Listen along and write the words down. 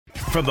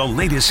from the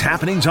latest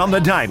happenings on the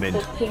diamond.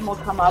 This team will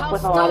come up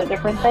with a lot of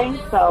different things.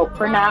 So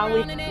for now,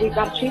 we've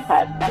got a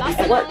cheesehead, and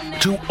it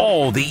works. To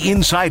all the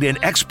insight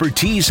and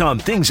expertise on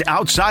things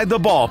outside the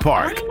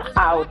ballpark. I'm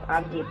out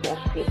on deep dish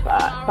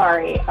pizza.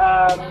 Sorry.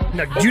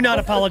 No, do not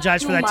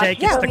apologize for that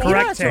take. It's the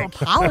correct take. You don't have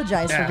to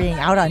apologize for being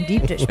out on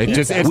deep dish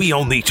pizza. We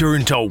only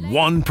turn to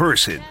one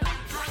person.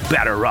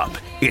 Batter up.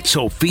 It's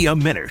Sophia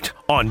Minnaert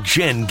on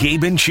Jen,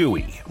 Gabe, and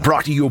Chewy.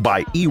 Brought to you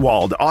by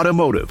Ewald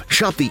Automotive.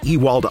 Shop the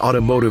Ewald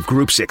Automotive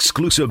Group's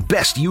exclusive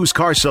best used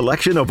car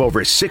selection of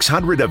over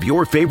 600 of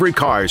your favorite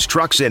cars,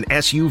 trucks, and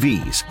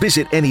SUVs.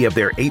 Visit any of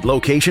their 8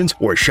 locations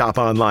or shop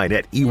online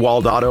at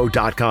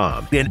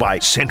ewaldauto.com. And by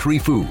Century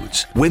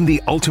Foods. Win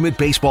the ultimate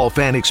baseball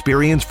fan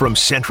experience from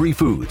Century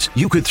Foods.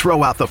 You could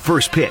throw out the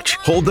first pitch,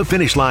 hold the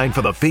finish line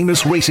for the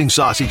famous racing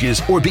sausages,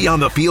 or be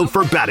on the field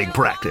for batting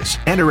practice.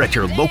 Enter at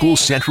your local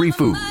Century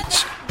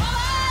Foods.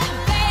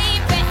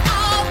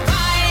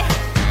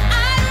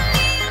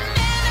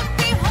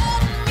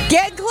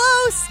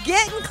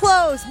 Getting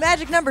close.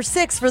 Magic number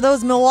 6 for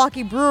those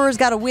Milwaukee Brewers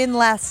got a win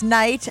last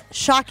night.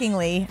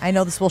 Shockingly, I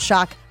know this will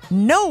shock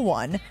no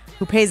one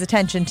who pays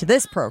attention to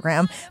this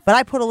program, but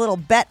I put a little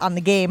bet on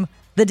the game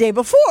the day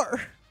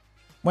before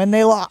when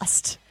they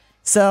lost.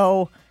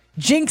 So,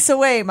 jinx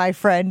away, my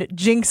friend.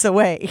 Jinx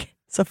away.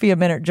 Sophia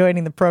Minnaert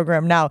joining the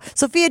program now.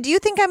 Sophia, do you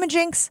think I'm a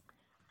jinx?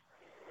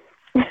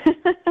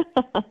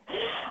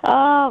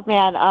 Oh,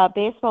 man,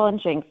 baseball and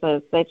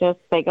jinxes,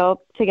 they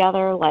go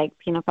together like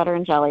peanut butter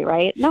and jelly,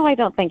 right? No, I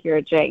don't think you're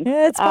a jinx.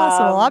 Yeah, it's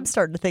possible. I'm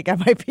starting to think I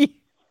might be.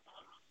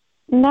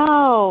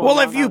 No.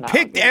 Well, if you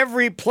picked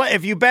every play,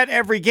 if you bet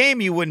every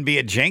game, you wouldn't be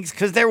a jinx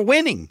because they're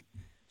winning.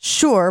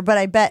 Sure, but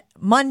I bet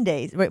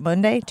Monday,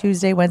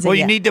 Tuesday, Wednesday. Well,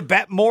 you need to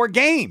bet more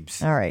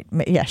games. All right.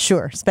 Yeah,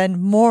 sure.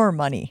 Spend more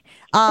money.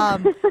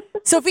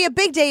 Sophia,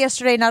 big day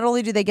yesterday. Not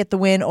only do they get the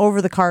win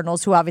over the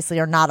Cardinals, who obviously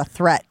are not a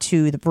threat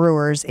to the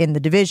Brewers in the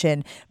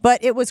division,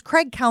 but it was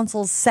Craig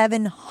Counsell's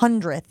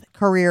 700th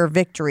career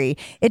victory.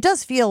 It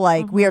does feel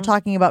like we are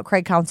talking about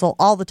Craig Counsell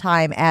all the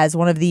time as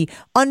one of the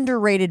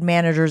underrated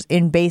managers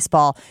in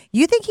baseball.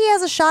 You think he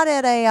has a shot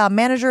at a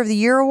Manager of the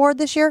Year award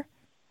this year?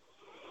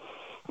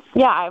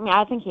 Yeah, I mean,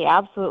 I think he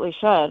absolutely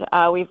should.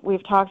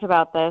 We've talked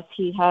about this.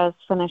 He has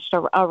finished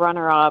a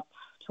runner-up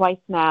twice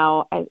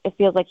now. It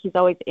feels like he's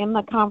always in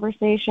the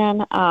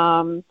conversation.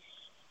 And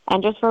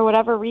just for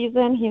whatever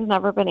reason, he's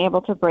never been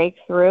able to break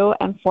through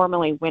and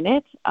formally win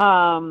it.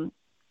 And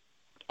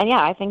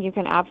yeah, I think you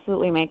can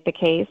absolutely make the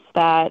case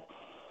that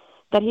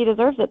he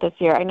deserves it this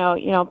year. I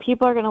know,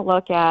 people are going to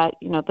look at,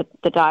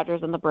 the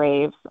Dodgers and the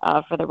Braves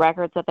for the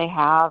records that they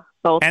have.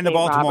 Both and the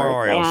Baltimore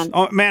Roberts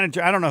Orioles.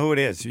 Manager, I don't know who it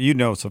is. You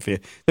know, Sophia.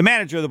 The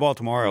manager of the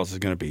Baltimore Orioles is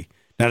going to be.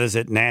 Now, is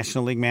it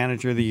National League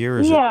Manager of the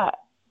Year? There's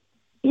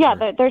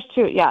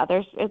 2. Yeah,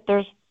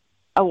 there's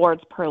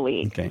awards per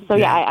league. Okay. So,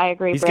 I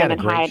agree. He's Brandon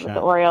got a great Hyde shot. with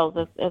the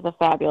Orioles is a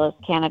fabulous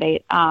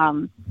candidate.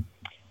 But,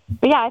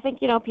 yeah, I think,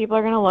 people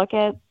are going to look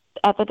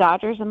at the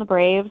Dodgers and the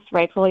Braves,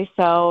 rightfully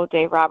so.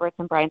 Dave Roberts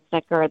and Brian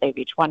Snitker, they've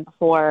each won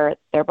before.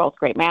 They're both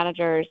great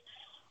managers.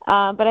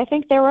 But I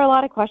think there were a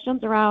lot of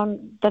questions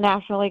around the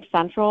National League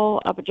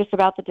Central, just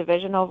about the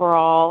division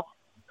overall,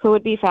 who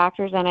would be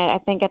factors in it. I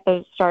think at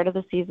the start of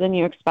the season,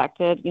 you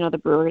expected, the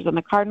Brewers and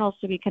the Cardinals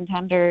to be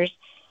contenders.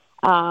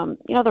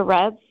 The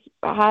Reds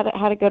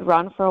had a good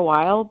run for a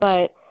while,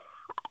 but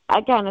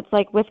again, it's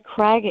like with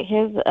Craig,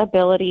 his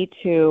ability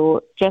to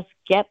just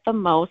get the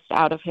most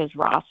out of his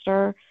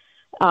roster,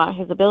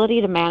 his ability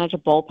to manage a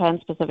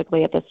bullpen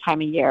specifically at this time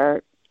of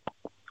year.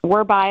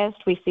 We're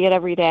biased. We see it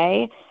every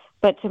day.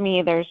 But to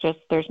me, there's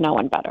no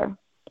one better.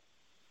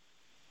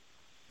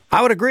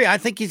 I would agree. I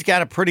think he's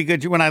got a pretty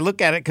good, when I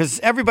look at it, because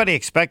everybody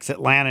expects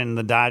Atlanta and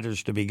the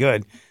Dodgers to be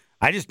good.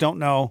 I just don't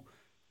know.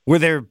 Were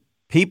there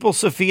people,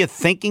 Sophia,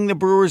 thinking the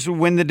Brewers would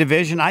win the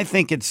division? I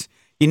think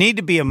you need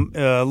to be a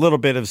little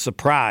bit of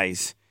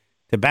surprise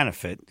to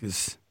benefit,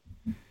 because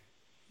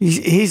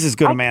he's as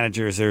good a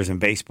manager as there is in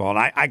baseball.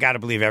 And I got to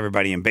believe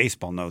everybody in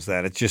baseball knows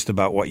that. It's just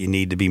about what you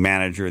need to be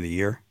Manager of the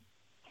Year.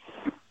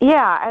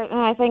 Yeah, and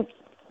I think,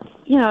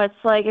 it's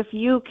like if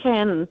you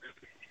can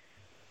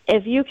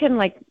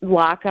like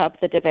lock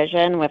up the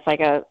division with like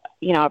a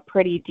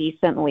pretty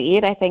decent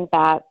lead, I think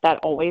that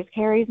always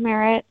carries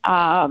merit.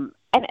 And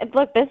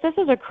look, this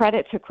is a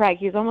credit to Craig.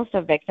 He's almost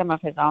a victim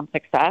of his own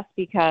success,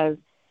 because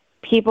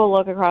people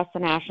look across the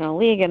National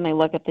League and they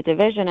look at the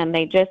division and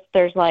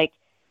there's like,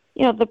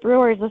 the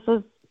Brewers, this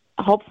is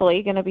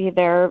hopefully going to be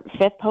their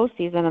 5th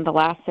postseason in the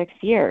last 6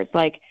 years.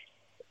 Like,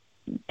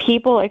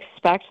 people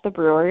expect the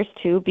Brewers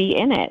to be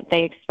in it.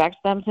 They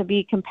expect them to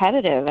be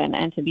competitive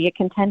and to be a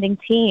contending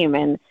team.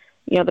 And,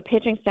 the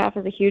pitching staff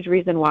is a huge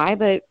reason why,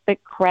 but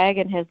Craig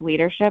and his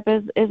leadership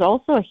is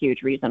also a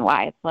huge reason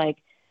why. It's like,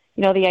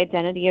 the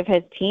identity of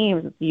his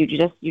teams, you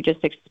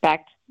just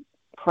expect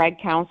Craig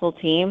Counsell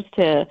teams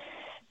to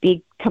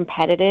be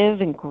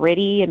competitive and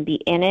gritty and be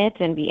in it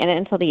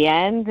until the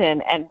end.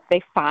 And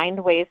they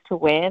find ways to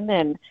win.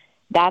 And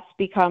that's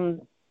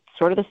become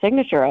sort of the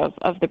signature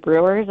of the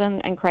Brewers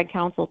and Craig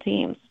Counsell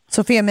teams.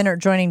 Sophia Minnaert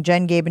joining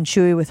Jen, Gabe, and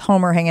Chewy with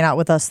Homer hanging out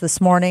with us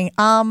this morning.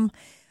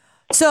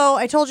 So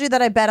I told you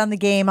that I bet on the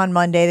game on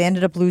Monday. They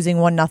ended up losing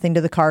 1-0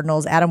 to the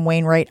Cardinals. Adam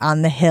Wainwright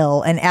on the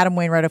hill. And Adam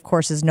Wainwright, of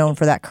course, is known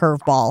for that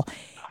curveball.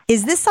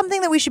 Is this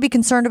something that we should be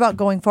concerned about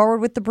going forward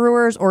with the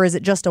Brewers, or is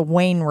it just a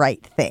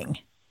Wainwright thing?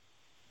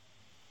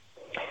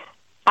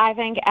 I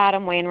think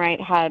Adam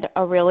Wainwright had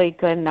a really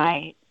good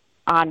night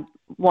on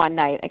one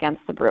night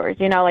against the Brewers.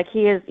 You know, like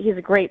he's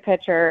a great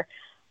pitcher.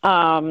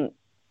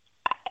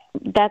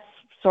 That's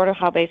sort of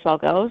how baseball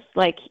goes.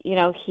 Like, you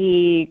know,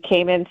 he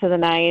came into the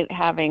night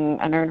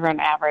having an earned run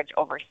average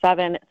over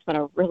 7. It's been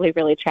a really,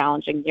 really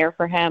challenging year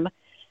for him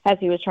as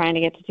he was trying to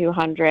get to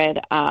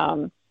 200.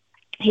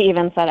 He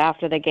even said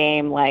after the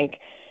game, like,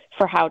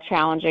 for how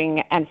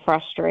challenging and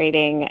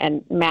frustrating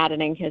and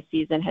maddening his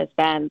season has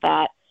been,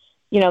 that,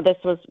 you know, this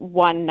was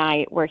one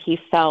night where he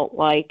felt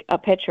like a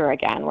pitcher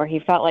again, where he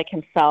felt like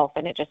himself,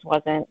 and it just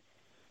wasn't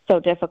so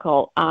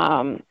difficult.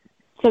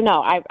 So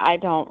no, I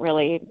don't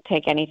really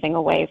take anything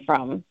away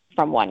from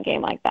one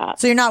game like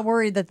that. So you're not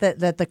worried that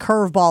the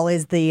curveball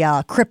is the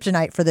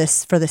kryptonite for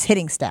this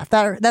hitting staff.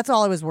 That's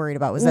all I was worried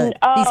about, was that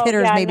these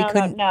hitters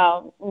couldn't.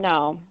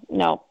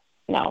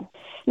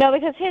 No,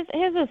 because his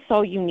is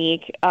so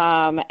unique,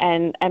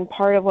 and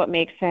part of what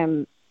makes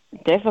him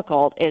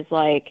difficult is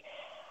like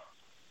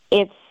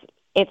it's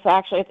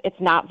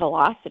not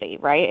velocity,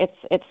 right?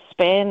 It's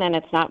spin and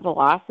it's not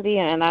velocity,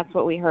 and that's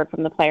what we heard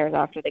from the players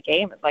after the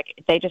game. It's like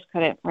they just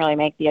couldn't really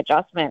make the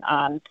adjustment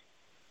on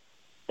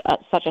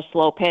such a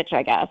slow pitch,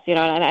 I guess. You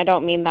know, and I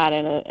don't mean that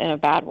in a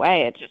bad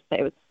way.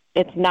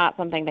 It's not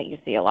something that you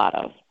see a lot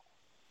of.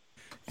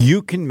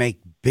 You can make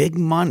big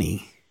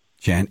money,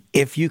 Jen,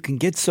 if you can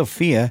get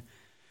Sophia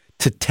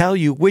to tell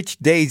you which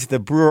days the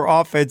Brewer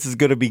offense is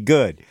going to be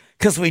good.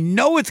 Because we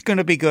know it's going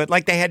to be good.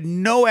 Like, they had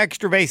no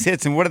extra base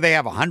hits, and what did they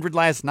have, 100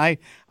 last night?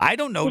 I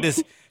don't know. Do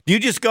you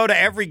just go to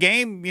every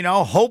game, you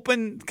know,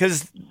 hoping,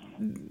 because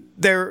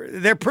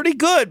they're pretty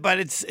good, but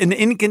it's an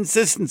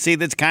inconsistency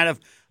that's kind of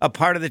a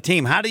part of the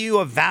team. How do you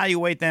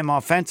evaluate them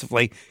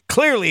offensively?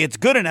 Clearly, it's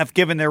good enough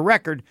given their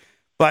record,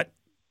 but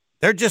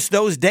they're just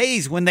those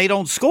days when they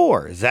don't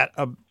score. Is that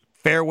a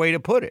fair way to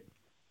put it?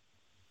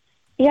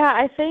 Yeah,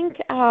 I think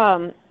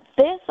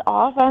this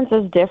offense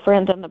is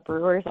different than the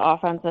Brewers'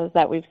 offenses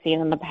that we've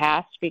seen in the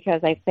past,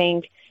 because I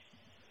think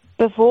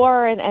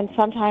before, and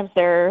sometimes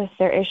their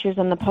issues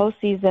in the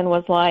postseason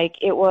was like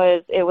it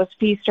was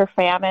feast or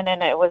famine,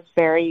 and it was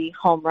very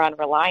home run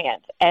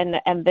reliant. And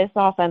this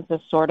offense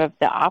is sort of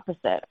the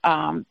opposite.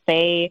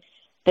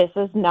 This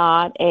is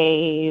not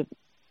a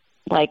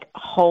like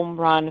home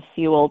run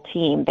fueled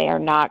team. They are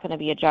not going to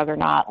be a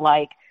juggernaut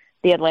like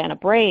the Atlanta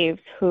Braves,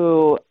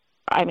 who,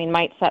 I mean,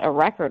 might set a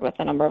record with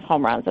the number of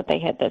home runs that they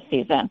hit this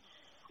season.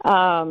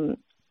 And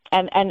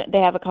they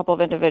have a couple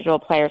of individual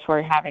players who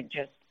are having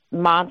just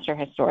monster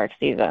historic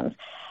seasons.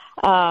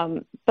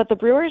 But the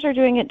Brewers are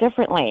doing it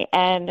differently,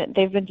 and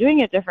they've been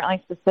doing it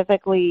differently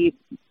specifically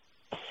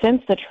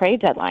since the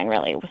trade deadline,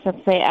 really, since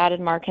they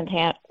added Mark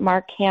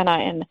Hanna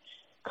and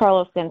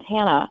Carlos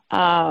Santana.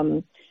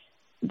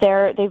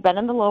 They've been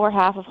in the lower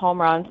half of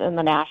home runs in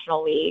the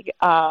National League.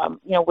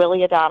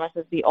 Willie Adames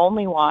is the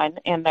only one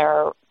in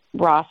their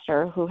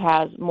roster who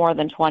has more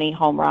than 20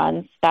 home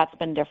runs. That's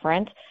been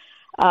different.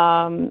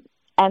 And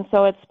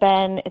so it's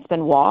been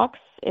walks,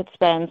 it's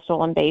been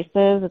stolen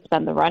bases, it's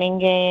been the running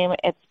game,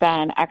 it's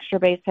been extra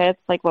base hits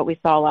like what we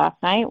saw last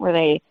night, where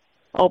they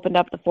opened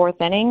up the fourth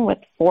inning with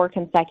 4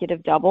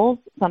 consecutive doubles,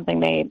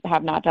 something they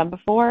have not done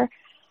before.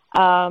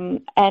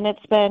 And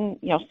it's been,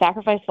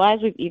 sacrifice flies.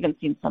 We've even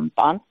seen some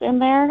bunts in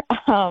there.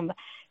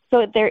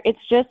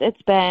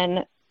 It's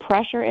been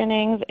pressure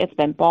innings. It's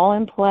been ball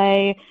in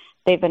play.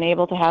 They've been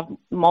able to have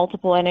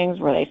multiple innings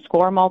where they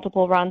score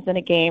multiple runs in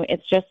a game.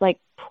 It's just like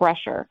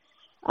pressure.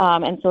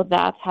 And so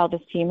that's how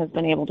this team has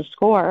been able to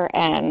score.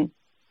 And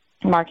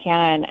Mark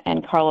Hanna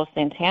and Carlos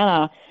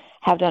Santana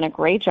have done a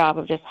great job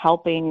of just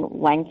helping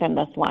lengthen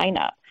this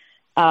lineup.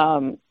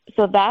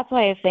 So that's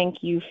why I think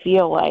you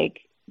feel like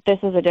this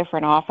is a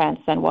different offense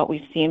than what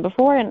we've seen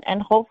before.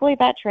 And hopefully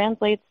that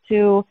translates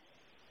to,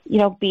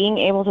 being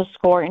able to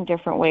score in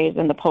different ways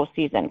in the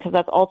postseason, because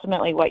that's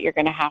ultimately what you're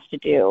going to have to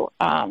do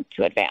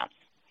to advance.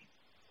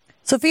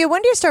 Sophia,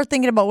 when do you start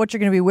thinking about what you're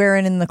going to be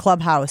wearing in the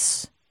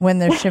clubhouse when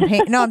there's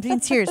champagne? No, I'm being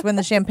serious. When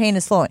the champagne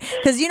is flowing,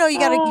 because you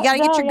gotta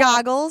get your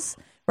goggles,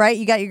 right?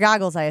 You got your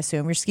goggles, I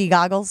assume, your ski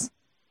goggles.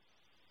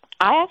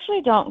 I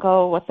actually don't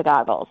go with the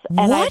goggles,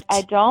 and what?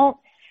 I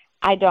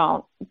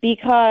don't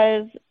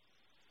because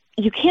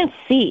you can't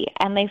see,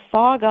 and they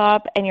fog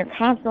up, and you're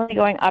constantly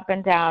going up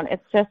and down.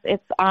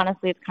 It's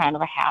honestly kind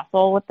of a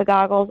hassle with the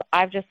goggles.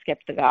 I've just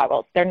skipped the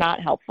goggles. They're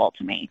not helpful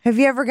to me. Have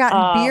you ever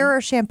gotten beer or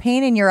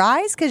champagne in your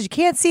eyes? Because you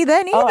can't see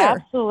then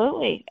either.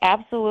 Oh,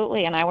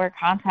 absolutely. And I wear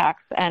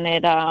contacts, and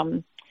it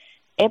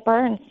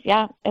burns.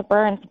 Yeah, it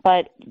burns.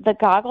 But the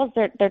goggles,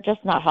 they're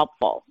just not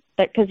helpful,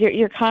 because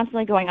you're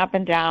constantly going up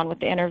and down with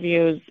the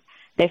interviews.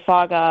 They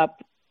fog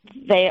up.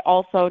 They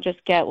also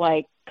just get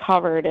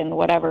covered in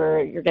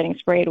whatever you're getting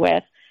sprayed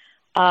with.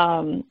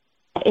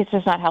 It's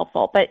just not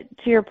helpful. But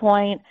to your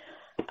point,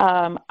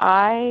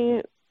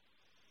 I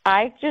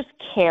just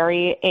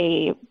carry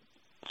a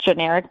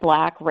generic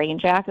black rain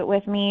jacket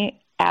with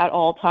me at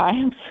all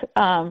times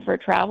for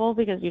travel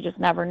because you just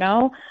never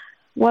know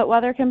what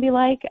weather can be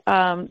like.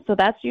 So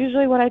that's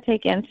usually what I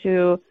take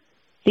into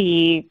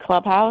the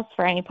clubhouse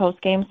for any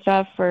post-game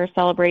stuff for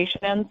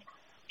celebrations.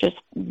 Just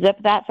zip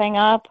that thing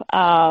up.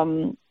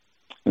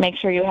 Make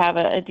sure you have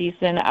a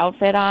decent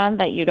outfit on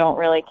that you don't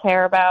really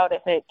care about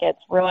if it gets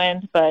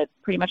ruined, but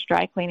pretty much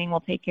dry cleaning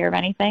will take care of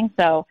anything.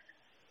 So,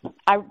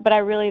 but I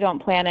really don't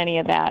plan any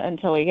of that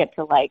until we get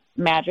to like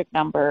magic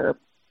number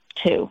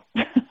 2.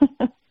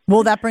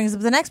 Well, that brings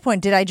up the next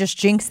point. Did I just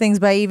jinx things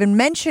by even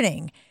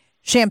mentioning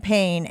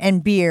champagne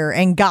and beer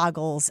and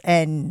goggles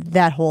and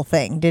that whole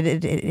thing?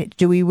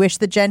 Do we wish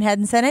that Jen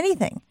hadn't said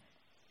anything?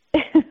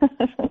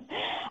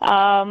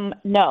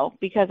 No,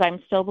 because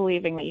I'm still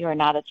believing that you are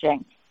not a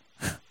jinx.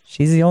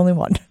 She's the only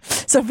one.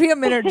 Sophia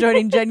Minnaert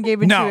joining Jen,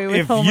 Gabe, and Chewy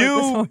with Homer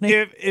this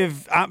morning.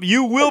 If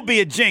you will be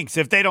a jinx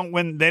if they don't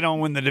win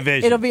the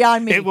division. It'll be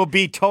on me. It will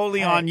be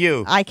totally on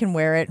you. I can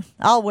wear it.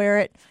 I'll wear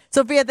it.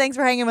 Sophia, thanks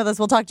for hanging with us.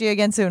 We'll talk to you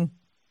again soon.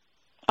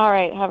 All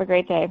right. Have a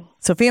great day.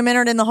 Sophia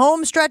Minnaert in the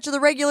home stretch of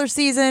the regular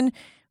season.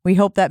 We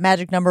hope that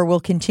magic number will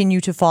continue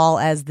to fall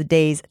as the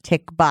days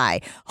tick by.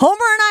 Homer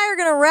and I are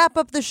going to wrap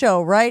up the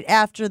show right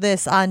after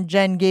this on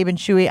Jen, Gabe, and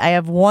Chewy. I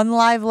have one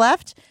live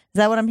left. Is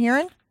that what I'm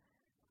hearing?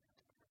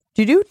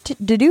 I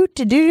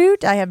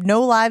have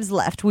no lives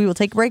left. We will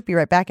take a break. Be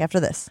right back after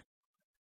this.